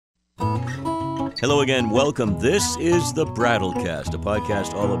Hello again, welcome. This is the Brattlecast, a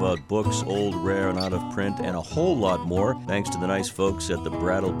podcast all about books, old, rare, and out of print, and a whole lot more. Thanks to the nice folks at the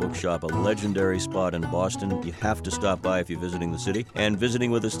Brattle Bookshop, a legendary spot in Boston. You have to stop by if you're visiting the city. And visiting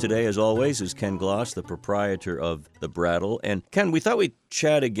with us today, as always, is Ken Gloss, the proprietor of the Brattle. And Ken, we thought we'd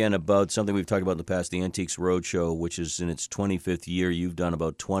chat again about something we've talked about in the past, the Antiques Roadshow, which is in its 25th year. You've done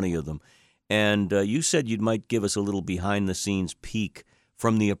about 20 of them. And you said you might give us a little behind-the-scenes peek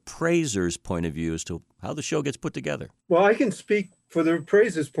from the appraiser's point of view as to how the show gets put together. Well, I can speak for the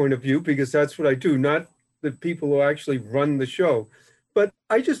appraiser's point of view because that's what I do, not the people who actually run the show. But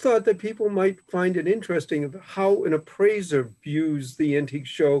I just thought that people might find it interesting of how an appraiser views the Antiques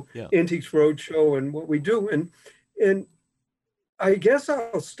Show, Antiques Roadshow, and what we do. And I guess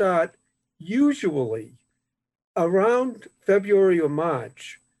I'll start usually around February or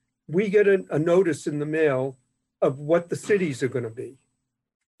March. We get a notice in the mail of what the cities are going to be.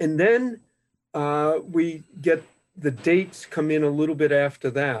 And then we get the dates come in a little bit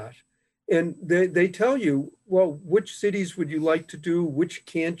after that. And they tell you, well, which cities would you like to do? Which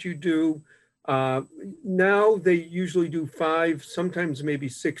can't you do? Now they usually do 5, sometimes maybe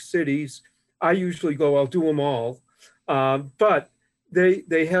 6 cities. I usually go, I'll do them all. But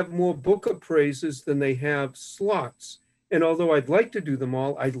they have more book appraisers than they have slots. And although I'd like to do them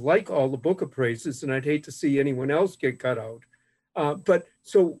all, I like all the book appraisers and I'd hate to see anyone else get cut out. But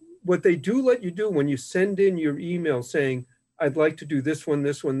so what they do let you do when you send in your email saying, I'd like to do this one,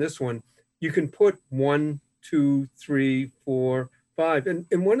 this one, this one, you can put 1, 2, 3, 4, 5.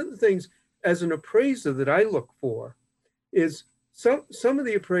 And one of the things as an appraiser that I look for is some of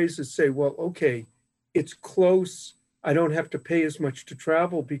the appraisers say, well, okay, it's close. I don't have to pay as much to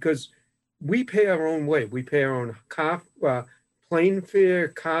travel because we pay our own way. We pay our own plane fare,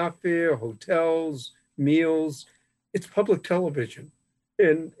 car fare, hotels, meals. It's public television.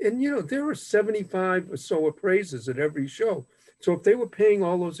 And you know, there are 75 or so appraisers at every show. So if they were paying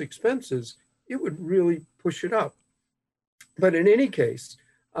all those expenses, it would really push it up. But in any case,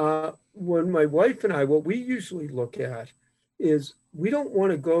 when my wife and I, what we usually look at is we don't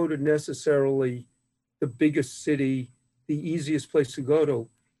want to go to necessarily the biggest city, the easiest place to go to.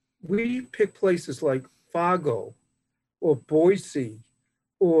 We pick places like Fargo or Boise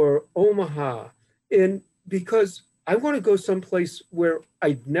or Omaha. And because I want to go someplace where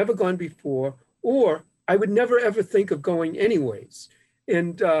I've never gone before, or I would never ever think of going anyways.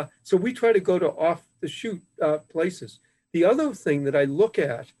 And so we try to go to off the shoot places. The other thing that I look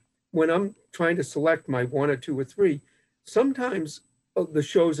at when I'm trying to select my 1 or 2 or 3, sometimes the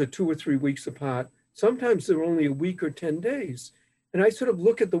shows are 2 or 3 weeks apart. Sometimes they're only a week or 10 days. And I sort of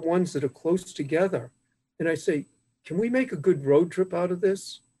look at the ones that are close together and I say, can we make a good road trip out of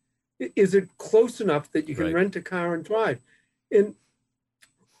this? Is it close enough that you can rent a car and drive? And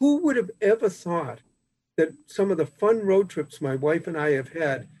who would have ever thought that some of the fun road trips my wife and I have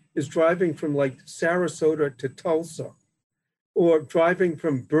had is driving from like Sarasota to Tulsa or driving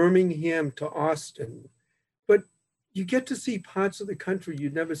from Birmingham to Austin? But you get to see parts of the country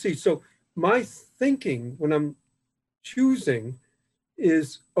you'd never see. So my thinking when I'm choosing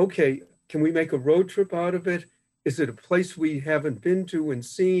is, okay, can we make a road trip out of it? Is it a place we haven't been to and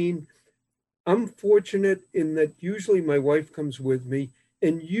seen? I'm fortunate in that usually my wife comes with me,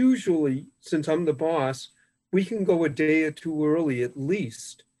 and usually, since I'm the boss, we can go a day or 2 early at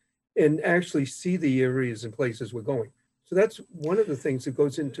least and actually see the areas and places we're going. So that's one of the things that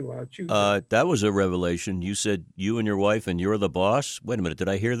goes into our choosing. That was a revelation. You said you and your wife and you're the boss. Wait a minute, did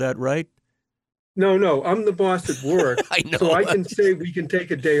I hear that right? No, I'm the boss at work. I know. So I can say we can take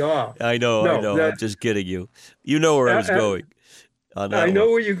a day off. I know. I'm just kidding you. You know where I was going. I know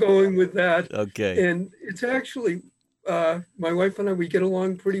where you're going with that. Okay. And it's actually, my wife and I, we get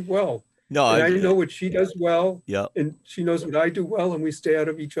along pretty well. No, I know what she does well. Yeah. And she knows what I do well, and we stay out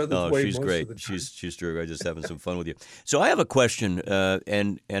of each other's way she's most great. of the time. She's true. I'm just having some fun with you. So I have a question,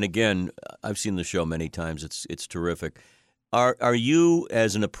 and again, I've seen the show many times. It's terrific. Are you,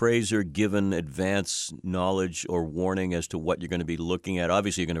 as an appraiser, given advance knowledge or warning as to what you're going to be looking at?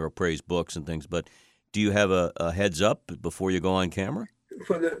 Obviously, you're going to appraise books and things, but do you have a heads up before you go on camera?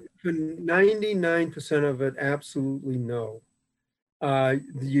 For 99% of it, absolutely no.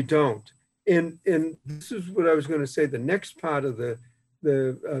 You don't. And this is what I was going to say. The next part of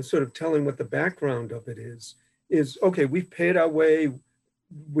the sort of telling what the background of it is okay, we've paid our way.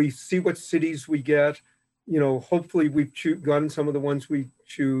 We see what cities we get. You know, hopefully we've gotten some of the ones we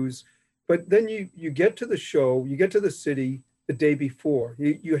choose. But then you get to the show, you get to the city the day before.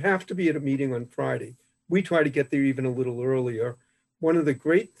 You have to be at a meeting on Friday. We try to get there even a little earlier. One of the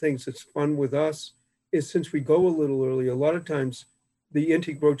great things that's fun with us is since we go a little early, a lot of times the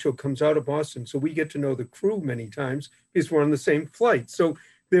Antique Roadshow comes out of Boston. So we get to know the crew many times because we're on the same flight. So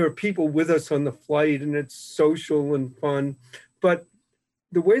there are people with us on the flight and it's social and fun. But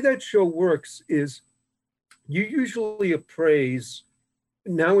the way that show works is you usually appraise,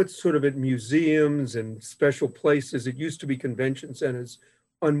 now it's sort of at museums and special places. It used to be convention centers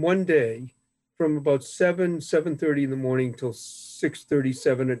on one day from about 7:30 in the morning till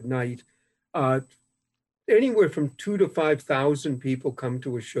 6:37 at night. Anywhere from 2,000 to 5,000 people come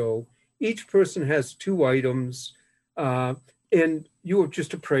to a show. Each person has 2 items, and you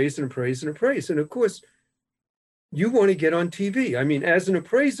just appraise and appraise and appraise. And of course, you want to get on TV. I mean, as an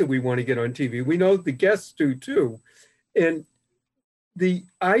appraiser, we want to get on TV. We know the guests do too. And the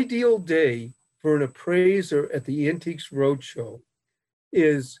ideal day for an appraiser at the Antiques Roadshow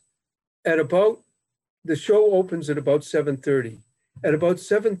is at about, the show opens at about 7:30. At about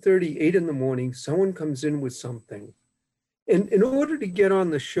 7:30, 8 in the morning, someone comes in with something. And in order to get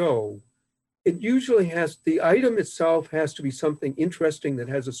on the show, it usually has, the item itself has to be something interesting that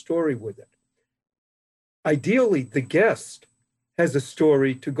has a story with it. Ideally, the guest has a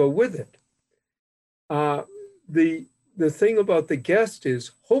story to go with it. The thing about the guest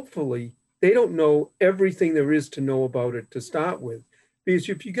is, hopefully, they don't know everything there is to know about it to start with. Because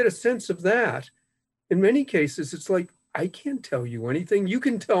if you get a sense of that, in many cases, it's like, I can't tell you anything. You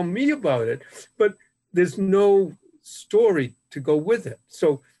can tell me about it, but there's no story to go with it.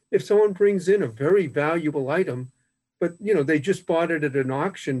 So if someone brings in a very valuable item, but they just bought it at an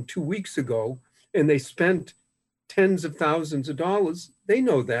auction 2 weeks ago, and they spent tens of thousands of dollars, they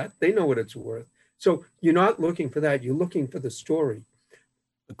know that. They know what it's worth. So you're not looking for that. You're looking for the story.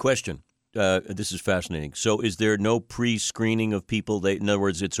 A question. This is fascinating. So is there no pre-screening of people? In other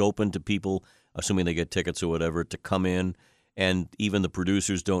words, it's open to people, assuming they get tickets or whatever, to come in, and even the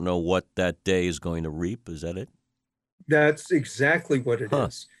producers don't know what that day is going to reap? Is that it? That's exactly what it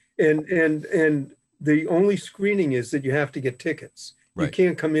is. And the only screening is that you have to get tickets. Right. You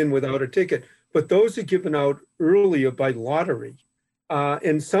can't come in without a ticket. But those are given out earlier by lottery.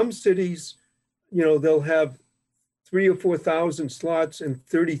 In some cities, they'll have 3,000 or 4,000 slots and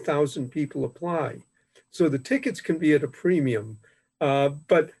 30,000 people apply. So the tickets can be at a premium.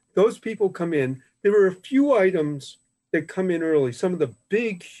 But those people come in. There are a few items that come in early. Some of the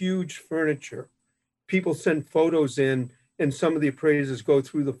big, huge furniture, people send photos in, and some of the appraisers go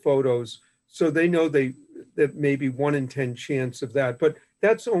through the photos. So they know that maybe 1 in 10 chance of that. But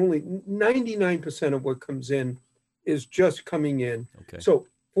that's only 99% of what comes in is just coming in. Okay. So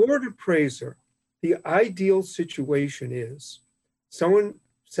for an appraiser, the ideal situation is someone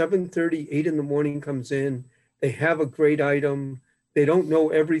 7:30, 8 in the morning comes in, they have a great item, they don't know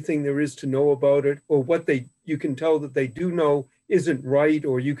everything there is to know about it, or what you can tell that they do know isn't right,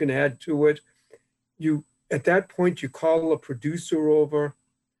 or you can add to it. At that point, you call a producer over.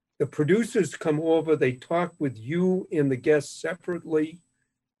 The producers come over, they talk with you and the guests separately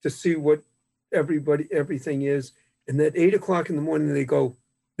to see what everything is. And at 8 o'clock in the morning, they go,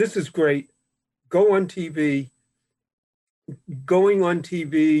 this is great, go on TV. Going on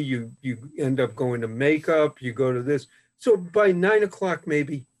TV, you end up going to makeup, you go to this. So by 9 o'clock,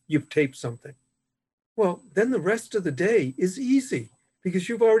 maybe you've taped something. Well, then the rest of the day is easy because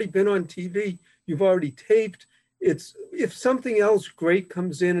you've already been on TV, you've already taped. If something else great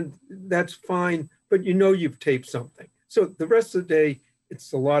comes in, that's fine, but you've taped something. So the rest of the day,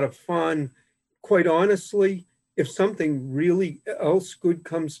 it's a lot of fun. Quite honestly, if something really else good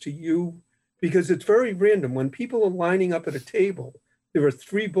comes to you, because it's very random. When people are lining up at a table, there are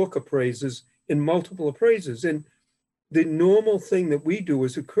 3 book appraisers and multiple appraisers. And the normal thing that we do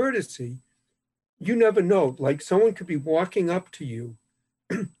as a courtesy, you never know, like someone could be walking up to you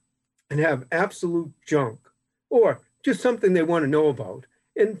and have absolute junk, or just something they want to know about.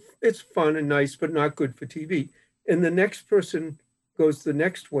 And it's fun and nice, but not good for TV. And the next person goes the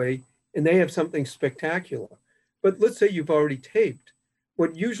next way and they have something spectacular. But let's say you've already taped.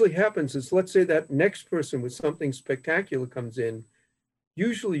 What usually happens is, let's say that next person with something spectacular comes in.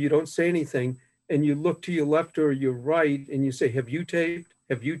 Usually you don't say anything and you look to your left or your right and you say, have you taped?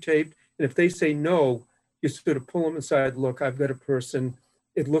 Have you taped? And if they say no, you sort of pull them aside. Look, I've got a person.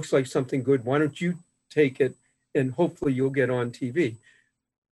 It looks like something good. Why don't you take it? And hopefully you'll get on TV.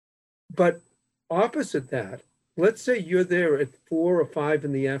 But opposite that, let's say you're there at 4 or 5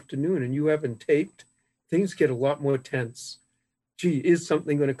 in the afternoon and you haven't taped, things get a lot more tense. Gee, is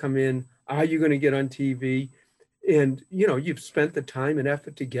something going to come in? Are you going to get on TV? And, you've spent the time and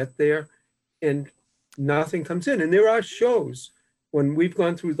effort to get there and nothing comes in. And there are shows when we've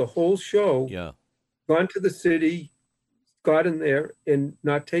gone through the whole show, gone to the city, gotten there and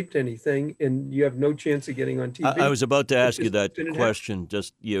not taped anything, and you have no chance of getting on TV. I was about to ask you that didn't question.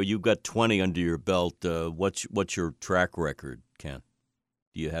 Just, you've got 20 under your belt. What's your track record, Ken?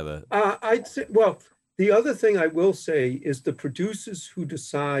 Do you have a? I'd say, well, the other thing I will say is the producers who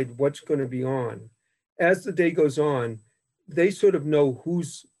decide what's going to be on, as the day goes on, they sort of know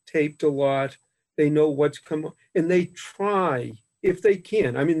who's taped a lot. They know what's come on, and they try, if they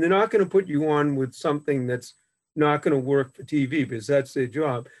can. I mean, they're not going to put you on with something that's not going to work for TV because that's their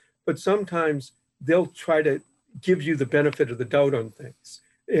job. But sometimes they'll try to give you the benefit of the doubt on things.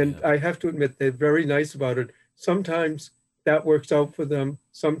 And Yeah. I have to admit, they're very nice about it. Sometimes that works out for them.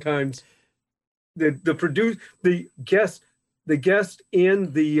 Sometimes the guest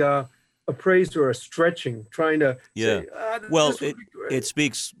and the appraiser are stretching, trying to Yeah. say, Well, this would be great. it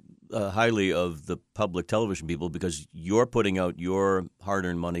speaks highly of the public television people because you're putting out your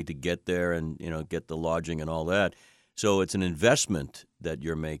hard-earned money to get there and get the lodging and all that. So it's an investment that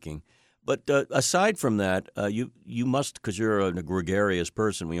you're making. But aside from that, you must, because you're a gregarious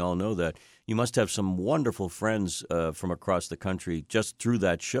person, we all know that, you must have some wonderful friends from across the country just through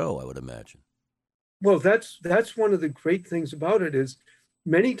that show, I would imagine. Well, that's one of the great things about it is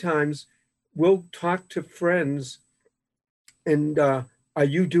many times we'll talk to friends and are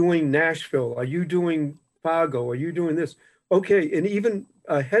you doing Nashville? Are you doing Fargo? Are you doing this? Okay, and even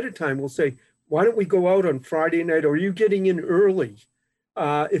ahead of time we'll say, why don't we go out on Friday night? Or are you getting in early?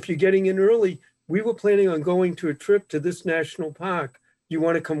 If you're getting in early, we were planning on going to a trip to this national park. You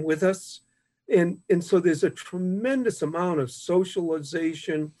want to come with us? And so there's a tremendous amount of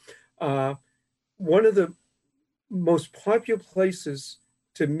socialization. One of the most popular places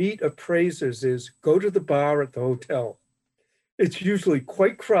to meet appraisers is go to the bar at the hotel. It's usually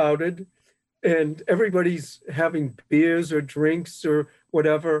quite crowded and everybody's having beers or drinks or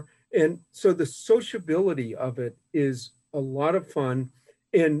whatever. And so the sociability of it is a lot of fun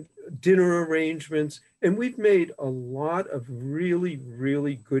and dinner arrangements. And we've made a lot of really,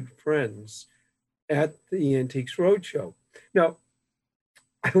 really good friends at the Antiques Roadshow. Now,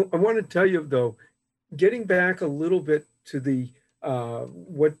 I want to tell you though, getting back a little bit to the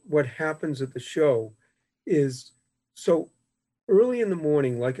what happens at the show is so early in the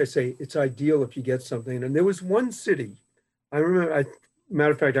morning. Like I say, it's ideal if you get something. And there was one city I remember.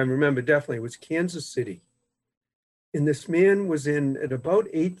 Matter of fact, I remember definitely it was Kansas City. And this man was in at about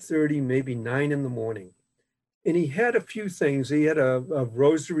 8:30, maybe 9 in the morning. And he had a few things. He had a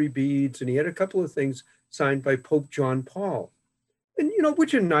rosary beads and he had a couple of things signed by Pope John Paul. And,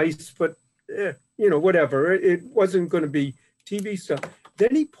 which are nice, but, whatever. It wasn't going to be TV stuff.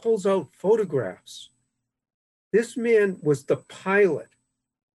 Then he pulls out photographs. This man was the pilot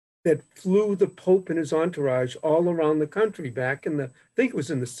that flew the Pope and his entourage all around the country back in I think it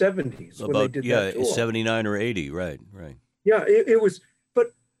was in the 70s when they did that tour. 79 or 80, right. Yeah, it was,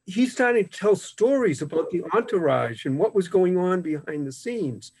 but he's starting to tell stories about the entourage and what was going on behind the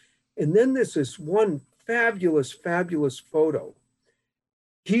scenes. And then there's this one fabulous, fabulous photo.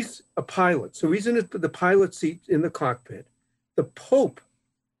 He's a pilot, so he's in the pilot seat in the cockpit. The Pope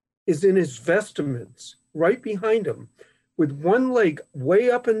is in his vestments right behind him with one leg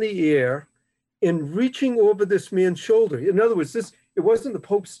way up in the air and reaching over this man's shoulder. In other words, it wasn't the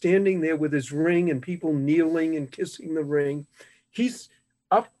Pope standing there with his ring and people kneeling and kissing the ring. He's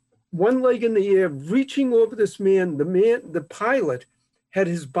up one leg in the air, reaching over this man. The pilot had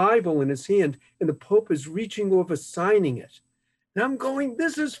his Bible in his hand and the Pope is reaching over, signing it. And I'm going,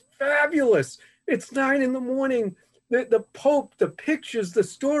 this is fabulous. It's 9 in the morning. The Pope, the pictures, the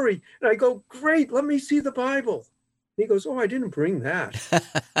story. And I go, great, let me see the Bible. And he goes, oh, I didn't bring that.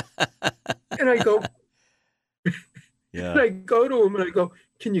 And I go, Yeah. and I go to him and I go,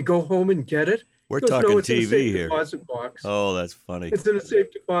 can you go home and get it? We're He goes, talking no, it's in a TV safe here. deposit box. Oh, that's funny. It's in a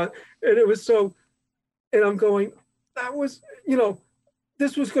safe deposit. And it was so, and I'm going, that was,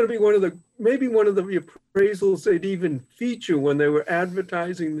 this was going to be maybe one of the appraisals they'd even feature when they were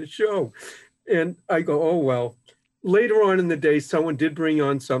advertising the show. And I go, oh, well, later on in the day, someone did bring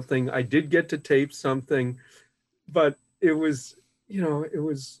on something. I did get to tape something, but it was, it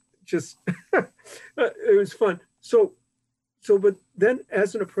was just, it was fun. So, but then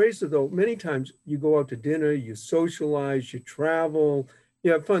as an appraiser though, many times you go out to dinner, you socialize, you travel,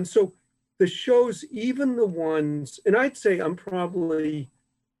 you have fun. So the shows, even the ones, and I'd say I'm probably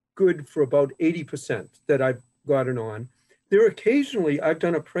good for about 80% that I've gotten on. There occasionally I've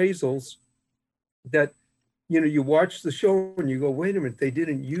done appraisals that, you watch the show and you go, wait a minute, they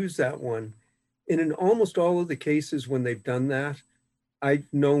didn't use that one. And in almost all of the cases when they've done that, I've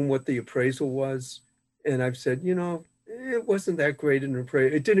known what the appraisal was. And I've said, it wasn't that great an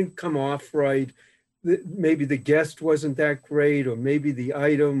appraisal. It didn't come off right. maybe the guest wasn't that great, or maybe the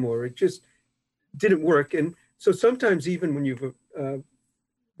item, or it just didn't work. And so sometimes even when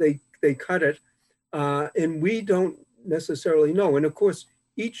they cut it, and we don't necessarily know. And of course,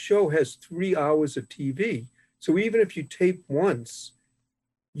 each show has 3 hours of TV. So even if you tape once,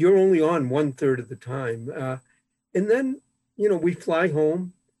 you're only on 1/3 of the time. And then, we fly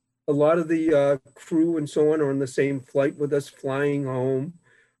home. A lot of the crew and so on are on the same flight with us flying home.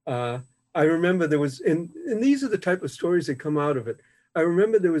 I remember there was, and these are the type of stories that come out of it. I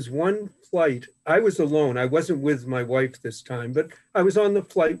remember there was one flight. I was alone. I wasn't with my wife this time, but I was on the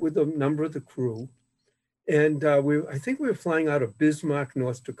flight with a number of the crew. And I think we were flying out of Bismarck,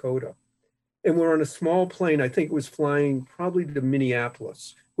 North Dakota. And we're on a small plane. I think it was flying probably to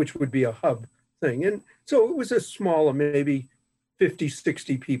Minneapolis, which would be a hub thing. And so it was a smaller, maybe 50,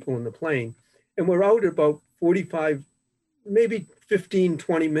 60 people in the plane. And we're out about 45, maybe 15,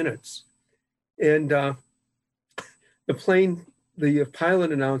 20 minutes. And the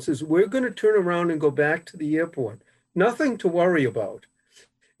pilot announces, we're going to turn around and go back to the airport. Nothing to worry about.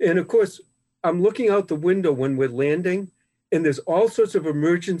 And of course, I'm looking out the window when we're landing, and there's all sorts of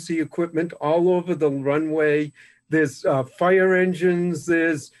emergency equipment all over the runway. There's fire engines,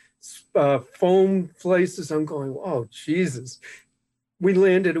 there's foam places. I'm going, oh, Jesus. We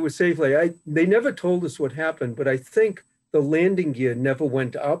landed, it was safely. They never told us what happened, but I think the landing gear never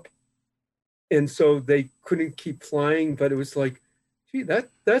went up. And so they couldn't keep flying, but it was like, gee,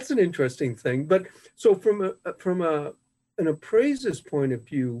 that's an interesting thing. But so from an appraiser's point of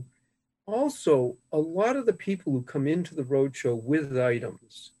view, also, a lot of the people who come into the roadshow with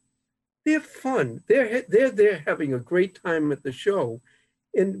items, they're fun. They're there having a great time at the show.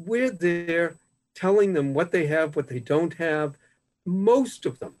 And we're there telling them what they have, what they don't have. Most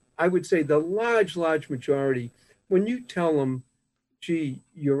of them, I would say the large majority, when you tell them, gee,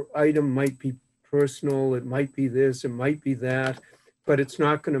 your item might be personal, it might be this, it might be that, but it's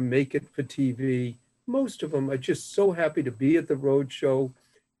not going to make it for TV. Most of them are just so happy to be at the roadshow.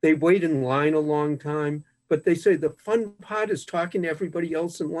 They wait in line a long time, but they say the fun part is talking to everybody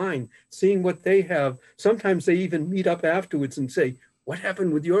else in line, seeing what they have. Sometimes they even meet up afterwards and say, what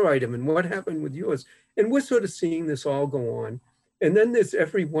happened with your item and what happened with yours? And we're sort of seeing this all go on. And then there's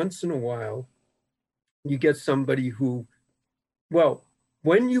every once in a while, you get somebody who, well,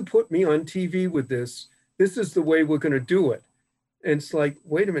 when you put me on TV with this is the way we're going to do it. And it's like,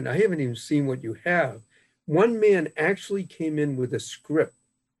 wait a minute, I haven't even seen what you have. One man actually came in with a script.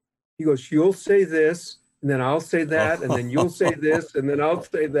 He goes, you'll say this, and then I'll say that, and then you'll say this, and then I'll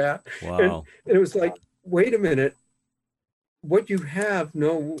say that. Wow. And it was like, wait a minute, what you have,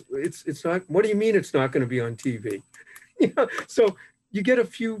 no, it's not, what do you mean it's not going to be on TV? So you get a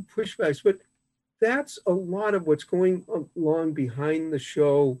few pushbacks, but that's a lot of what's going along behind the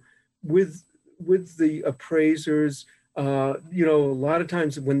show with the appraisers. A lot of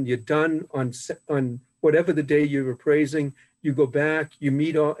times when you're done on whatever the day you're appraising, you go back, you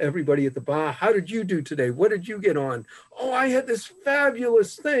meet everybody at the bar. How did you do today? What did you get on? Oh, I had this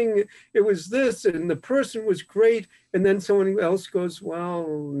fabulous thing. It was this, and the person was great. And then someone else goes, well,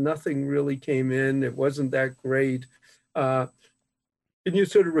 nothing really came in. It wasn't that great. And you're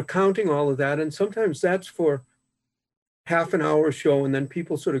sort of recounting all of that. And sometimes that's for half an hour show, and then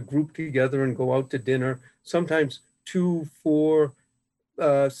people sort of group together and go out to dinner. Sometimes 2, 4,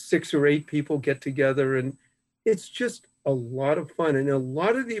 6 or 8 people get together, and it's just a lot of fun. And a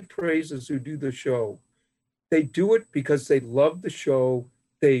lot of the appraisers who do the show, they do it because they love the show.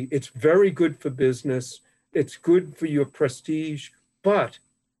 It's very good for business. It's good for your prestige. But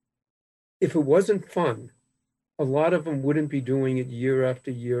if it wasn't fun, a lot of them wouldn't be doing it year after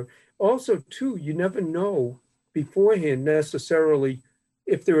year. Also, too, you never know beforehand necessarily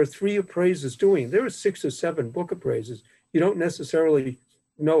if there are 3 appraisers doing it. There are 6 or 7 book appraisers. You don't necessarily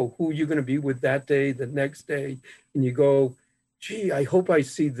know who you're going to be with that day, the next day. And you go, gee, I hope I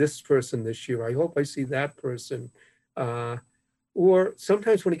see this person this year. I hope I see that person. Or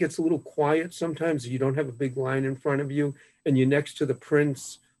sometimes when it gets a little quiet, sometimes you don't have a big line in front of you and you're next to the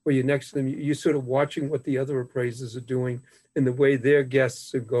prince or you're next to them, you're sort of watching what the other appraisers are doing and the way their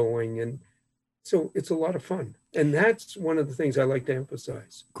guests are going. And so it's a lot of fun. And that's one of the things I like to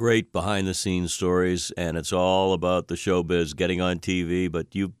emphasize. Great behind-the-scenes stories, and it's all about the showbiz, getting on TV,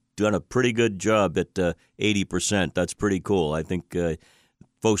 but you've done a pretty good job at 80%. That's pretty cool. I think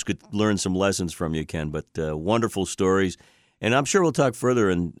folks could learn some lessons from you, Ken, but wonderful stories. And I'm sure we'll talk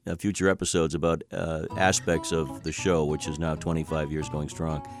further in future episodes about aspects of the show, which is now 25 years going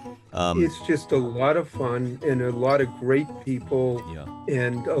strong. It's just a lot of fun and a lot of great people. Yeah.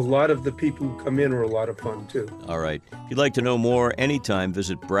 And a lot of the people who come in are a lot of fun, too. All right. If you'd like to know more anytime,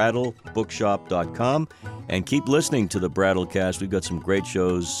 visit brattlebookshop.com and keep listening to the Brattlecast. We've got some great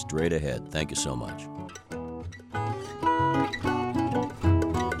shows straight ahead. Thank you so much.